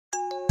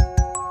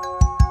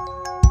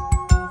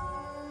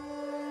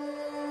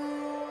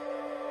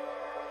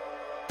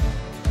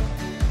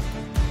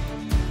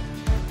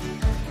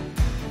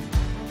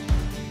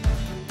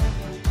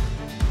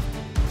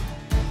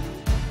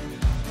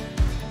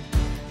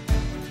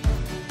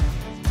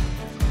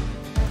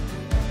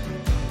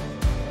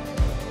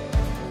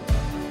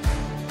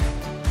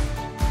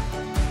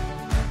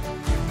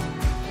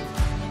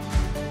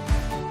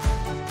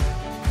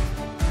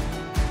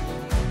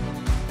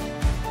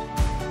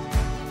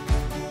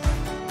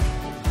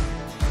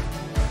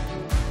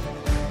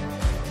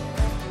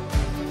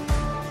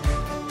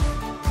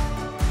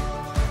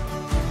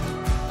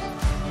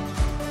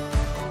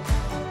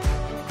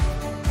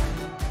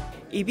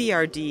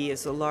EBRD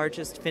is the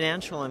largest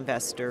financial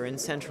investor in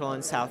Central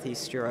and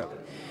Southeast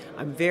Europe.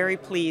 I'm very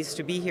pleased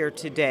to be here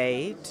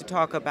today to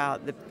talk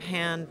about the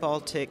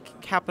Pan-Baltic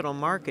Capital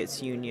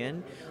Markets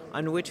Union,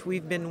 on which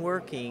we've been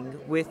working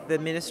with the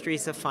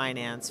ministries of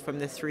finance from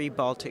the three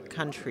Baltic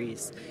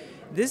countries.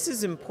 This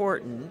is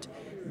important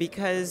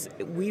because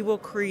we will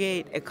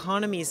create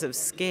economies of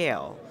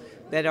scale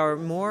that are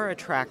more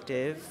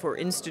attractive for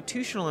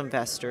institutional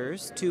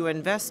investors to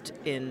invest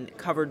in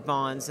covered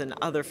bonds and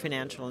other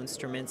financial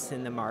instruments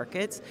in the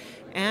markets.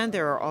 And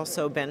there are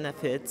also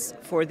benefits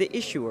for the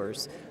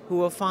issuers who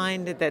will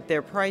find that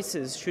their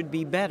prices should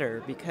be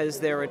better because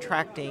they're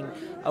attracting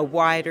a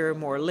wider,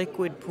 more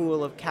liquid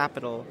pool of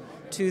capital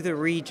to the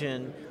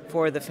region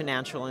for the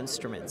financial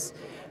instruments.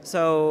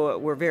 So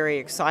we're very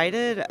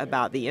excited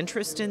about the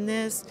interest in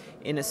this.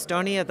 In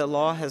Estonia, the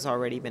law has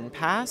already been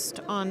passed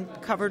on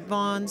covered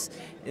bonds.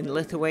 In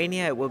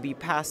Lithuania, it will be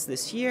passed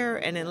this year.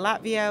 And in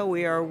Latvia,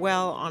 we are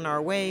well on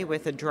our way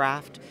with a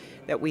draft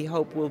that we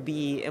hope will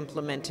be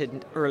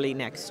implemented early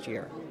next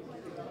year.